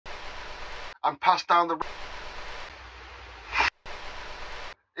and pass down the...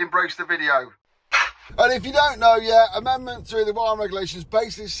 Embrace the video. And if you don't know yet, Amendment 3 of the wiring regulations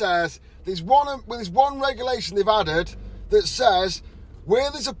basically says there's one regulation they've added that says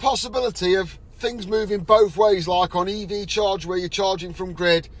where there's a possibility of things moving both ways, like on EV charge where you're charging from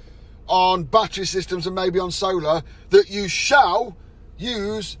grid, on battery systems and maybe on solar, that you shall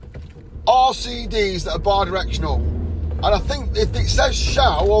use RCDs that are bidirectional. And I think if it says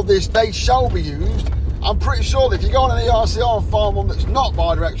shall, or this, they shall be used, I'm pretty sure that if you go on an ERCR and find one that's not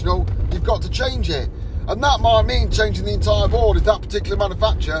bidirectional, you've got to change it. And that might mean changing the entire board if that particular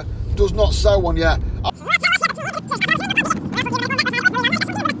manufacturer does not sell one yet.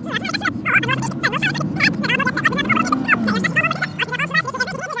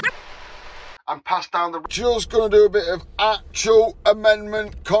 And pass down the... Just going to do a bit of actual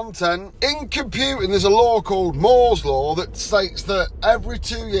amendment content. In computing, there's a law called Moore's Law that states that every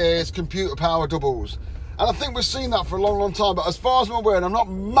 2 years computer power doubles. And I think we've seen that for a long, long time. But as far as I'm aware, and I'm not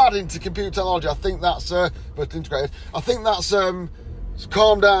mad into computer technology, I think that's vertically integrated. I think that's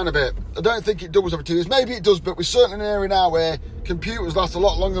calmed down a bit. I don't think it doubles every 2 years. Maybe it does, but we're certainly in an area now where computers last a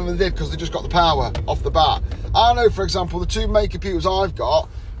lot longer than they did because they just got the power off the bat. I know, for example, the two main computers I've got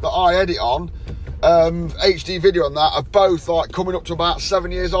that I edit on, HD video on that, are both like coming up to about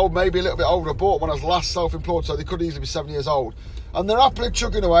 7 years old, maybe a little bit older. I bought when I was last self-employed, so they could easily be 7 years old. And they're happily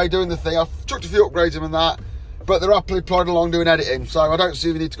chugging away doing the thing. I've chucked a few upgrades in and that, but they're happily plodding along doing editing, so I don't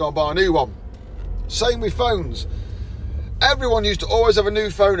see the need to go and buy a new one. Same with phones. Everyone used to always have a new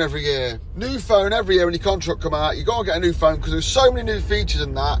phone every year. New phone every year when your contract come out, you go and get a new phone because there's so many new features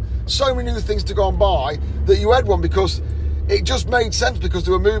in that, so many new things to go and buy, that you had one because it just made sense because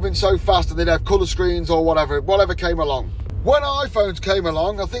they were moving so fast and they'd have colour screens or whatever came along. When iPhones came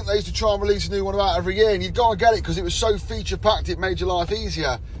along, I think they used to try and release a new one about every year, and you'd go and get it because it was so feature-packed, it made your life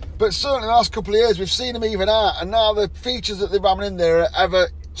easier. But certainly the last couple of years, we've seen them even out, and now the features that they're ramming in there are ever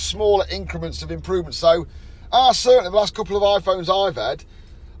smaller increments of improvement. So, certainly the last couple of iPhones I've had,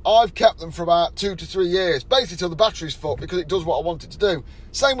 I've kept them for about 2 to 3 years, basically till the battery's fucked, because it does what I want it to do.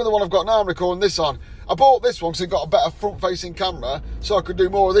 Same with the one I've got now I'm recording this on. I bought this one because it got a better front-facing camera, so I could do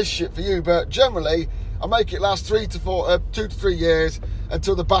more of this shit for you, but generally, I make it last 2 to 3 years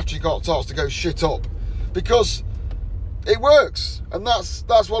until the battery starts to go shit up, because it works, and that's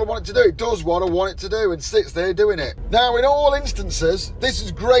what I want it to do. It does what I want it to do and sits there doing it. Now, in all instances, this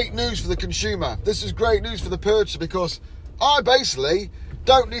is great news for the consumer. This is great news for the purchaser, because I basically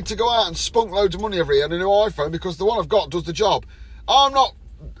don't need to go out and spunk loads of money every year on a new iPhone because the one I've got does the job. I'm not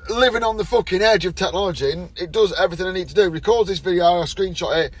living on the fucking edge of technology, and it does everything I need to do. Records this video, I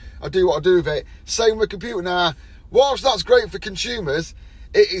screenshot it, I do what I do with it. Same with computer. Now, whilst that's great for consumers,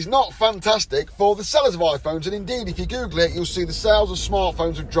 it is not fantastic for the sellers of iPhones, and indeed, if you Google it, you'll see the sales of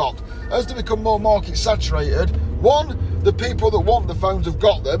smartphones have dropped. As they become more market saturated, one, the people that want the phones have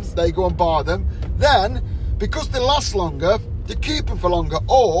got them, they go and buy them. Then, because they last longer, they keep them for longer,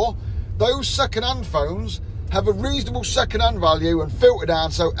 or those second-hand phones have a reasonable second-hand value and filter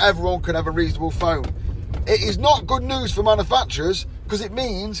down so everyone can have a reasonable phone. It is not good news for manufacturers because it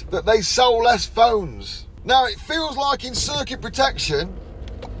means that they sell less phones. Now, it feels like in circuit protection,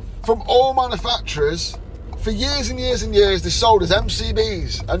 from all manufacturers, for years and years and years, they sold as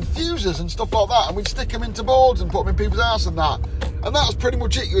MCBs and fuses and stuff like that, and we'd stick them into boards and put them in people's house and that. And that was pretty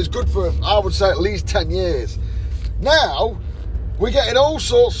much it. It was good for, I would say, at least 10 years. Now, we're getting all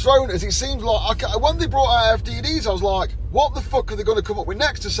sorts thrown at us. It seems like, when they brought out FDDs, I was like, what the fuck are they going to come up with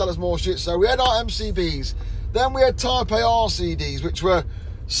next to sell us more shit? So we had our MCBs, then we had Type A RCDs, which were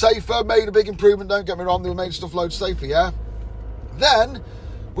safer, made a big improvement, don't get me wrong, they were made stuff loads safer, yeah? Then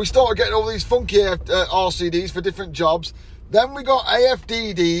we started getting all these funky RCDs for different jobs. Then we got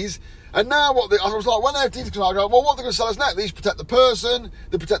AFDDs, and now I was like, when AFDDs come out, I go, well, what are they going to sell us next? These protect the person,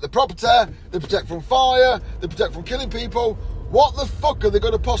 they protect the property, they protect from fire, they protect from killing people. What the fuck are they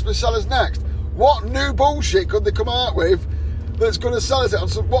going to possibly sell us next? What new bullshit could they come out with that's going to sell us it?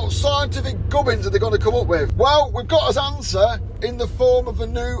 And what scientific gubbins are they going to come up with? Well, we've got our answer in the form of a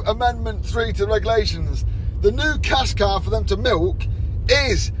new Amendment 3 to the regulations. The new cash cow for them to milk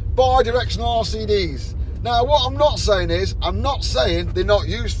is bidirectional RCDs. Now, what I'm not saying is, I'm not saying they're not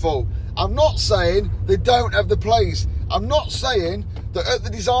useful. I'm not saying they don't have the place. I'm not saying that at the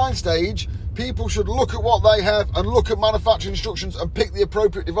design stage, people should look at what they have and look at manufacturing instructions and pick the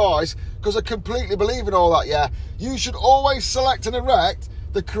appropriate device, because I completely believe in all that, yeah. You should always select and erect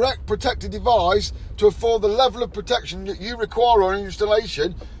the correct protected device to afford the level of protection that you require on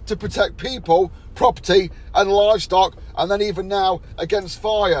installation to protect people, property and livestock, and then even now against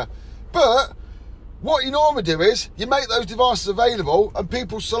fire. But What you normally do is you make those devices available and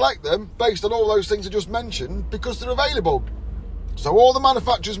people select them based on all those things I just mentioned because they're available. So all the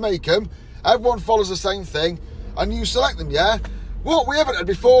manufacturers make them, everyone follows the same thing, and you select them, yeah? What we haven't had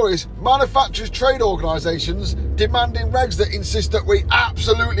before is manufacturers' trade organisations demanding regs that insist that we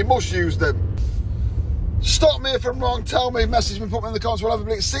absolutely must use them. Stop me if I'm wrong, tell me, message me, put me in the comments, whatever,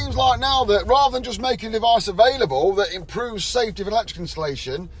 but it seems like now that rather than just making a device available that improves safety of electrical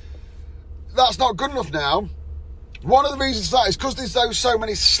installation, that's not good enough now. One of the reasons for that is because there's so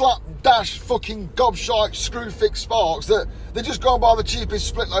many slapdash fucking gobshite screw fix sparks that they're just going by the cheapest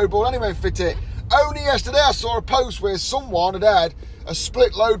split load board anyway and fit it. Only yesterday I saw a post where someone had had a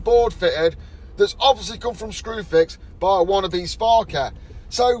split load board fitted that's obviously come from Screwfix by a wannabe sparker.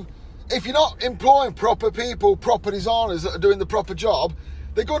 So if you're not employing proper people, proper designers that are doing the proper job,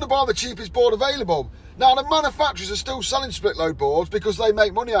 they're going to buy the cheapest board available. Now the manufacturers are still selling split load boards because they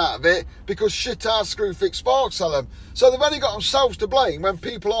make money out of it because shit-ass Screwfix sparks sell them. So they've only got themselves to blame when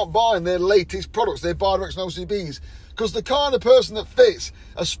people aren't buying their latest products, their bidirectional LCBs, because the kind of person that fits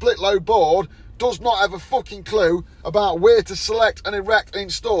a split load board does not have a fucking clue about where to select and erect and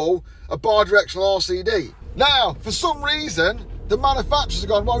install a bidirectional RCD. Now, for some reason, the manufacturers have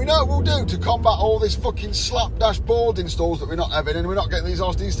gone, well, you know what we'll do to combat all this fucking slapdash board installs that we're not having and we're not getting these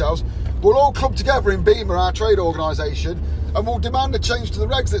RCD sales? We'll all club together in BEMA, our trade organisation, and we'll demand a change to the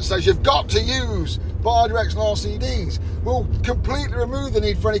regs that says you've got to use bidirectional RCDs. We'll completely remove the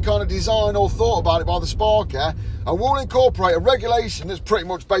need for any kind of design or thought about it by the sparker, and we'll incorporate a regulation that's pretty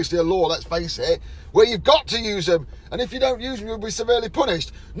much basically a law, let's face it, where you've got to use them, and if you don't use them, you'll be severely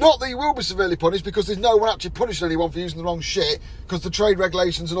punished. Not that you will be severely punished, because there's no one actually punishing anyone for using the wrong shit, because the trade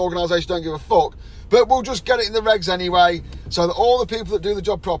regulations and organisations don't give a fuck, but we'll just get it in the regs anyway, so that all the people that do the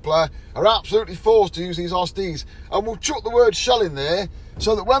job properly are absolutely forced to use these RCDs, and we'll chuck the word shell in there,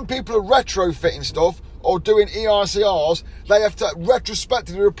 so that when people are retrofitting stuff, or doing EICRs, they have to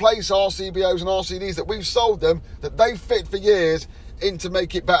retrospectively replace RCBOs and RCDs that we've sold them, that they've fit for years, in to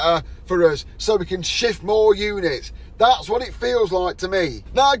make it better for us, so we can shift more units. That's what it feels like to me.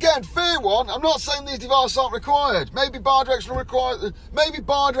 Now again, fair one, I'm not saying these devices aren't required. Maybe bidirectional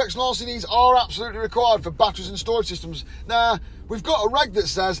RCDs are absolutely required for batteries and storage systems. Now, we've got a reg that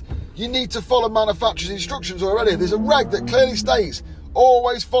says you need to follow manufacturer's instructions already. There's a reg that clearly states,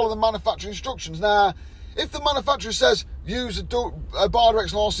 always follow the manufacturer instructions. Now, if the manufacturer says use a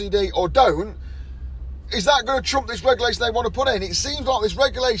bidirectional RCD or don't, is that going to trump this regulation they want to put in? It seems like this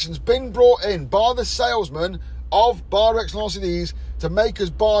regulation's been brought in by the salesman of bidirectional RCDs to make us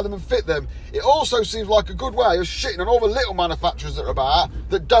buy them and fit them. It also seems like a good way of shitting on all the little manufacturers that are about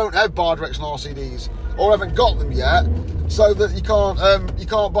that don't have bidirectional RCDs or haven't got them yet, so that you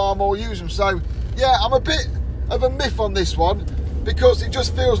can't buy them or use them. So yeah, I'm a bit of a myth on this one, because it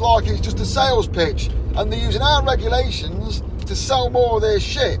just feels like it's just a sales pitch and they're using our regulations to sell more of their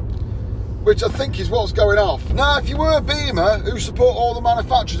shit, which I think is what's going off. Now, if you were a BEMA who support all the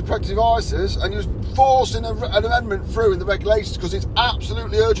manufacturers of protective devices and you're forcing an amendment through in the regulations because it's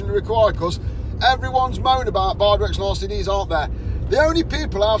absolutely urgently required, because everyone's moaning about bidirectional RCDs, aren't there? The only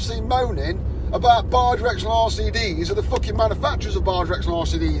people I've seen moaning about bidirectional RCDs are the fucking manufacturers of bidirectional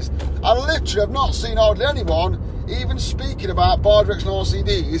RCDs. I literally have not seen hardly anyone even speaking about bidirectional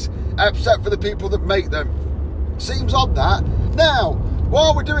RCDs except for the people that make them. Seems odd that. Now,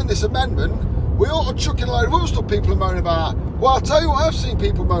 while we're doing this amendment, we ought to chuck in a load of other stuff people are moaning about. Well, I'll tell you what I've seen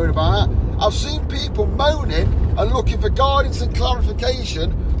people moan about. I've seen people moaning and looking for guidance and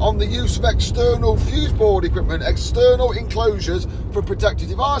clarification on the use of external fuse board equipment, external enclosures for protected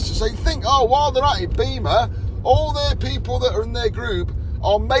devices. So you think, oh, while they're at it, BEMA, all their people that are in their group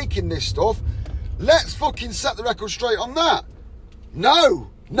are making this stuff. Let's fucking set the record straight on that. No,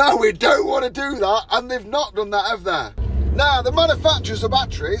 we don't want to do that, and they've not done that, have they? Now, the manufacturers of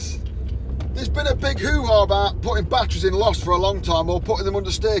batteries, there's been a big hoo-ha about putting batteries in lofts for a long time, or putting them under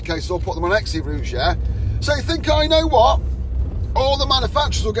staircases, or putting them on exit routes, yeah? So you think, oh, you know what? All the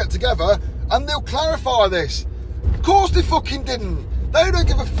manufacturers will get together and they'll clarify this. Of course they fucking didn't. They don't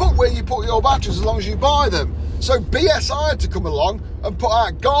give a fuck where you put your batteries as long as you buy them. So BSI had to come along and put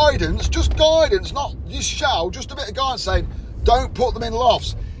out guidance, just guidance, not you shall, just a bit of guidance saying, don't put them in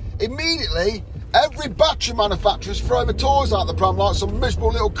lofts. Immediately, every battery manufacturer's throwing the toys out the pram like some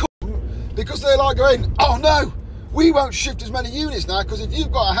miserable little cunt, because they're like going, oh no, we won't shift as many units now, because if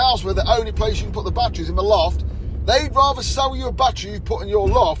you've got a house where the only place you can put the batteries in the loft, they'd rather sell you a battery you put in your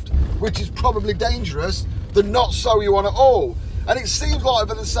loft, which is probably dangerous, than not sell you one at all. And it seems like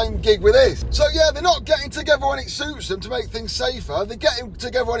they're the same gig with this. So yeah, they're not getting together when it suits them to make things safer. They're getting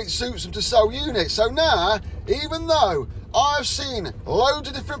together when it suits them to sell units. So now, even though I've seen loads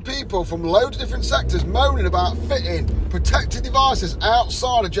of different people from loads of different sectors moaning about fitting protective devices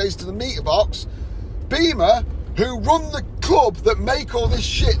outside adjacent to the meter box. Beamer, who run the club that make all this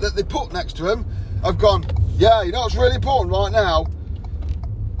shit that they put next to them, have gone, yeah, you know what's really important right now?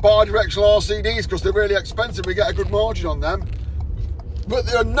 Bidirectional RCDs, because they're really expensive, we get a good margin on them. But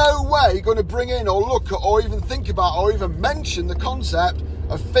they're no way going to bring in or look at or even think about or even mention the concept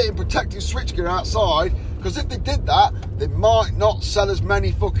of fitting protective switchgear outside, because if they did that, they might not sell as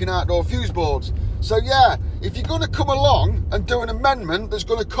many fucking outdoor fuse boards. So yeah, if you're going to come along and do an amendment that's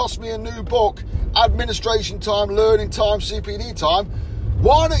going to cost me a new book, administration time, learning time, CPD time,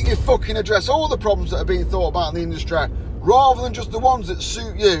 why don't you fucking address all the problems that are being thought about in the industry, rather than just the ones that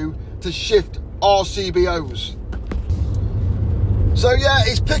suit you to shift RCBOs? So yeah,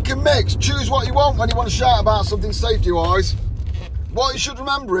 it's pick and mix. Choose what you want when you want to shout about something safety-wise. What you should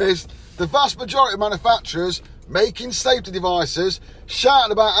remember is the vast majority of manufacturers making safety devices,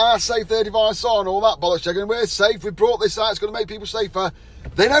 shouting about how safe their devices are and all that bollocks, checking we're safe, we brought this out, it's going to make people safer.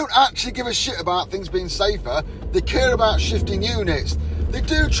 They don't actually give a shit about things being safer. They care about shifting units. They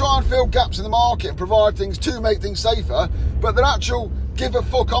do try and fill gaps in the market and provide things to make things safer, but their actual give a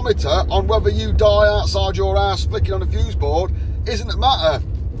fuckometer on whether you die outside your house flicking on a fuse board isn't a matter.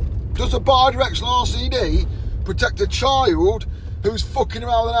 Does a bidirectional RCD protect a child who's fucking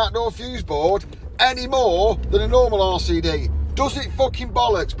around with an outdoor fuse board any more than a normal RCD? Does it fucking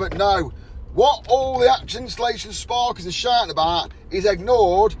bollocks? But no. What all the action installation sparkers are shouting about is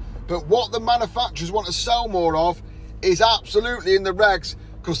ignored, but what the manufacturers want to sell more of is absolutely in the regs,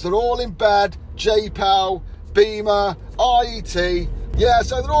 because they're all in bed, JPEL, Beamer, IET. Yeah,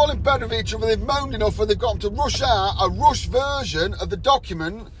 so they're all in bed with each other. They've moaned enough and they've got them to rush out a rushed version of the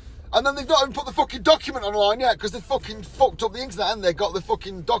document, and then they've not even put the fucking document online yet, because they've fucking fucked up the internet and they've got the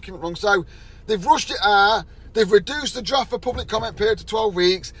fucking document wrong. So they've rushed it out. They've reduced the draft for public comment period to 12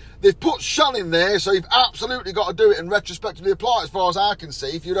 weeks. They've put shall in there, so you've absolutely got to do it and retrospectively apply it, as far as I can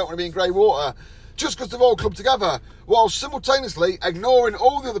see, if you don't want to be in grey water. Just because they've all clubbed together, while simultaneously ignoring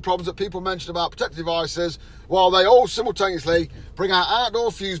all the other problems that people mention about protective devices, while they all simultaneously bring out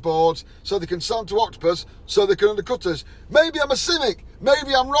outdoor fuse boards so they can sell them to Octopus, so they can undercut us. Maybe I'm a cynic,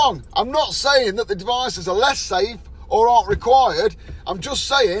 maybe I'm wrong. I'm not saying that the devices are less safe or aren't required. I'm just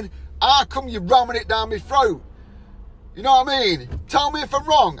saying, how come you're ramming it down my throat? You know what I mean? Tell me if I'm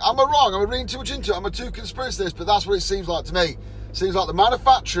wrong. Am I wrong? Am I reading too much into it? Am I too conspiracist? But that's what it seems like to me. Seems like the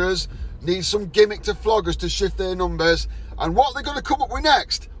manufacturers need some gimmick to flog us to shift their numbers. And what they're going to come up with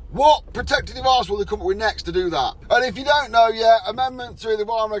next? What protective device will they come up with next to do that? And if you don't know yet, Amendment 3 of the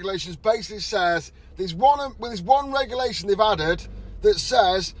wiring regulations basically says there's one regulation they've added that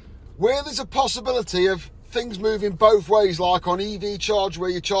says where there's a possibility of things moving both ways, like on EV charge where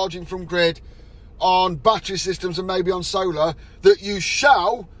you're charging from grid, on battery systems and maybe on solar, that you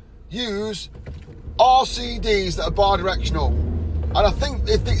shall use RCDs that are bidirectional. And I think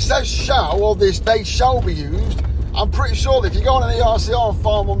if it says shall, or this they shall be used, I'm pretty sure that if you go on an ERCR and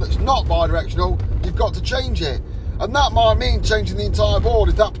find one that's not bidirectional, you've got to change it. And that might mean changing the entire board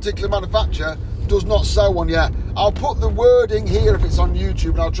if that particular manufacturer does not sell one yet. I'll put the wording here if it's on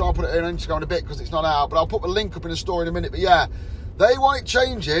YouTube, and I'll try and put it on Instagram in a bit because it's not out, but I'll put the link up in the story in a minute. But yeah, they want it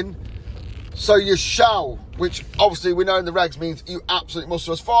changing, so you shall, which obviously we know in the regs means you absolutely must.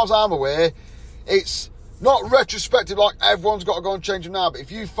 So as far as I'm aware, it's not retrospective like everyone's got to go and change them now, but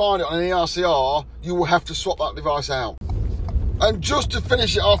if you find it on an ERCR, you will have to swap that device out. And just to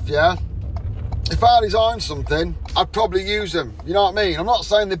finish it off, yeah, if I designed something, I'd probably use them. You know what I mean? I'm not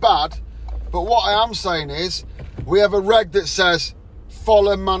saying they're bad, but what I am saying is we have a reg that says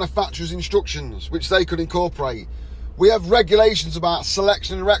follow manufacturer's instructions, which they could incorporate. We have regulations about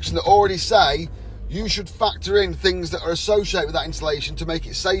selection and erection that already say you should factor in things that are associated with that installation to make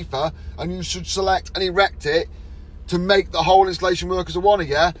it safer, and you should select and erect it to make the whole installation work as a one,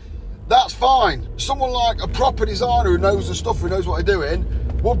 yeah? That's fine. Someone like a proper designer who knows the stuff, who knows what they're doing,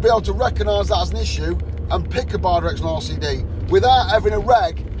 would be able to recognise that as an issue and pick a bidirectional RCD without having a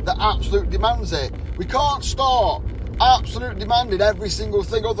reg that absolutely demands it. We can't start absolutely demanding every single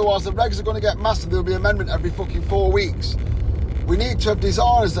thing, otherwise the regs are going to get massive. There'll be amendment every fucking 4 weeks. We need to have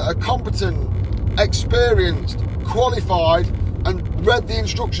designers that are competent, experienced, qualified, and read the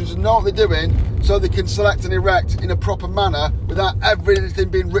instructions and know what they're doing, so they can select and erect in a proper manner without everything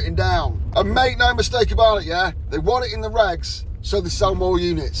being written down. And make no mistake about it, yeah, they want it in the regs so they sell more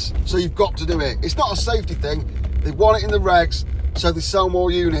units, so you've got to do it. It's not a safety thing. They want it in the regs so they sell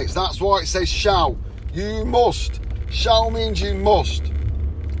more units. That's why it says shall. You must. Shall means you must.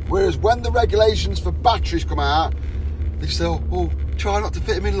 Whereas when the regulations for batteries come out, they say, oh, try not to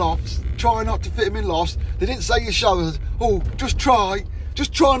fit them in lofts. Try not to fit them in lofts. They didn't say your shoulders. Oh, just try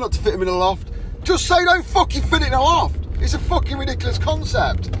not to fit them in a loft. Just say don't fucking fit it in a loft. It's a fucking ridiculous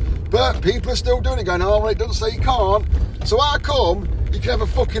concept. But people are still doing it, going, oh, well, it doesn't say you can't. So how come you can have a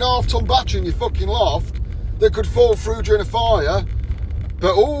fucking half-ton battery in your fucking loft that could fall through during a fire,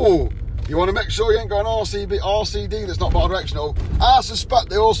 but oh, you want to make sure you ain't got an RCD that's not bidirectional. I suspect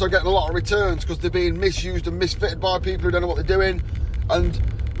they're also getting a lot of returns because they're being misused and misfitted by people who don't know what they're doing. And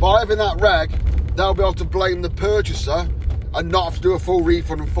by having that reg, they'll be able to blame the purchaser and not have to do a full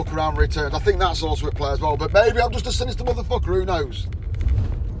refund and fuck around with returns. I think that's also at play as well, but maybe I'm just a sinister motherfucker, who knows?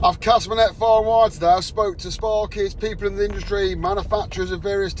 I've cast my net far and wide today. I've spoke to sparkies, people in the industry, manufacturers of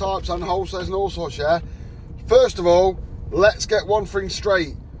various types and wholesalers and all sorts, yeah? First of all, let's get one thing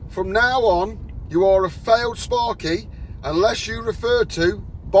straight. From now on, you are a failed sparky unless you refer to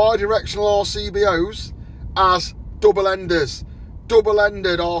bidirectional RCBOs as double-enders.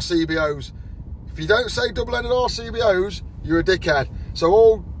 Double-ended RCBOs. If you don't say double-ended RCBOs, you're a dickhead. So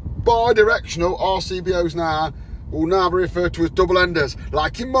all bidirectional RCBOs now will now be referred to as double-enders,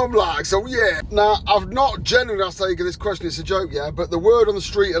 like your mum likes, oh yeah. Now, I've not genuinely asked Hager this question, it's a joke, yeah, but the word on the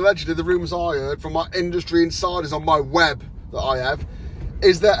street, allegedly, the rumours I heard from my industry insiders on my web that I have,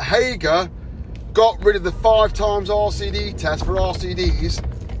 is that Hager got rid of the 5 times RCD test for RCDs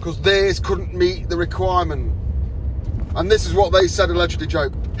because theirs couldn't meet the requirement. And this is what they said, allegedly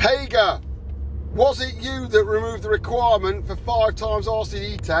joke. Hager, was it you that removed the requirement for 5 times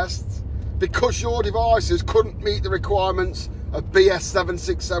RCD tests because your devices couldn't meet the requirements of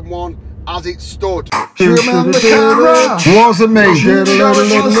BS7671 as it stood? Shoot him on the camera. Wasn't me. Wasn't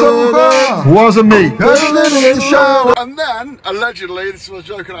me. And then, allegedly, this was a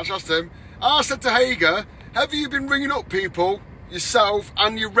joke and I asked him, I said to Hager, have you been ringing up people, yourself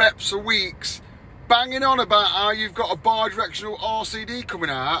and your reps for weeks, banging on about how you've got a bidirectional RCD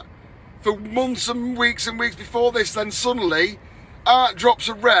coming out for months and weeks before this, then suddenly Art drops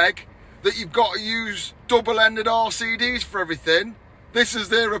a reg that you've got to use double-ended RCDs for everything? This is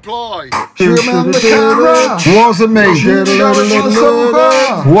their reply. Shoot him on the camera. Wasn't me.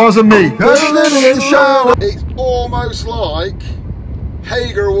 Wasn't me. It's almost like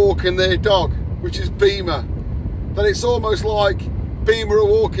Hager are walking their dog, which is Beamer. Then it's almost like Beamer are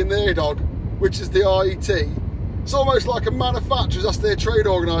walking their dog, which is the IET. It's almost like a manufacturer's asked their trade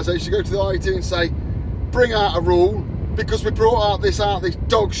organisation to go to the IET and say, bring out a rule, because we brought out this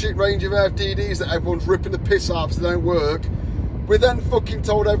dog shit range of FDDs that everyone's ripping the piss out because they don't work. We then fucking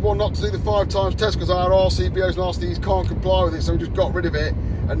told everyone not to do the 5 times test because our RCBOs and RCDs can't comply with it, so we just got rid of it.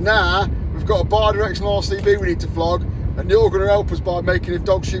 And now we've got a bidirectional RCB we need to flog, and you're going to help us by making a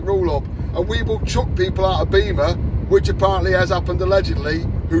dog shit rule up. And we will chuck people out of Beamer, which apparently has happened allegedly,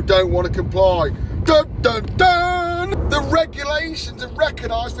 who don't want to comply. Dun dun dun! The regulations have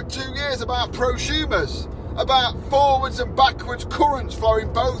recognised for 2 years about prosumers, about forwards and backwards currents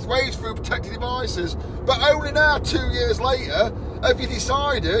flowing both ways through protected devices, but only now 2 years later have you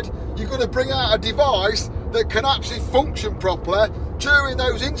decided you're going to bring out a device that can actually function properly during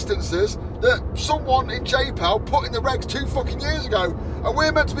those instances that someone in JPAL put in the regs 2 fucking years ago. And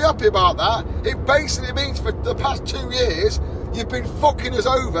we're meant to be happy about that. It basically means for the past 2 years you've been fucking us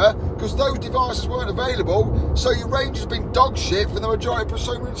over because those devices weren't available, so your range has been dog shit for the majority of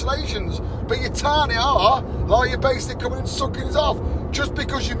prosumer installations. But you tiny are like you're basically coming and sucking us off just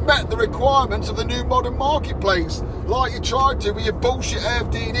because you met the requirements of the new modern marketplace, like you tried to with your bullshit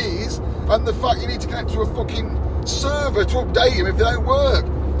FDDs and the fact you need to connect to a fucking server to update them if they don't work.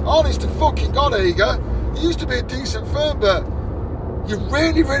 Honest to fucking God, Hager, you used to be a decent firm, but you're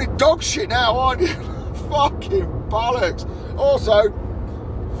really, really dog shit now, aren't you? Fucking bollocks. Also,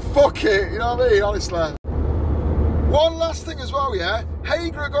 fuck it, you know what I mean, honestly. One last thing as well, yeah?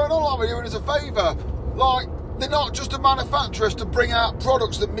 Hager are going on like we're doing us a favour. Like, they're not just a manufacturer to bring out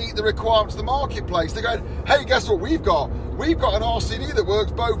products that meet the requirements of the marketplace. They're going, hey, guess what we've got? We've got an RCD that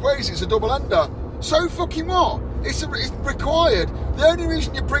works both ways. It's a double-ender. So fucking what? It's required. The only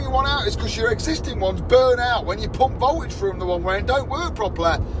reason you're bringing one out is because your existing ones burn out when you pump voltage through them the one way and don't work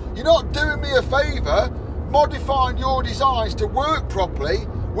properly. You're not doing me a favour modifying your designs to work properly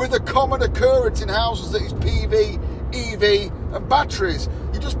with a common occurrence in houses that is PV, EV and batteries.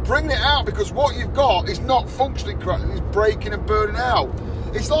 You're just bringing it out because what you've got is not functioning correctly. It's breaking and burning out.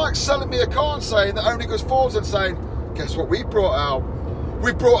 It's like selling me a car and saying that only goes forwards and saying, guess what we brought out?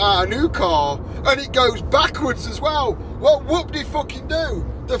 We brought out a new car and it goes backwards as well. Well, what did fucking do?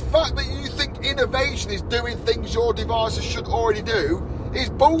 The fact that you think innovation is doing things your devices should already do is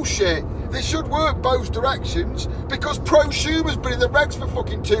bullshit. They should work both directions because prosumer's been in the regs for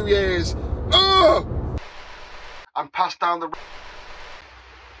fucking 2 years. Ugh! And passed down the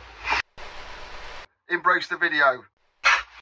embrace the video.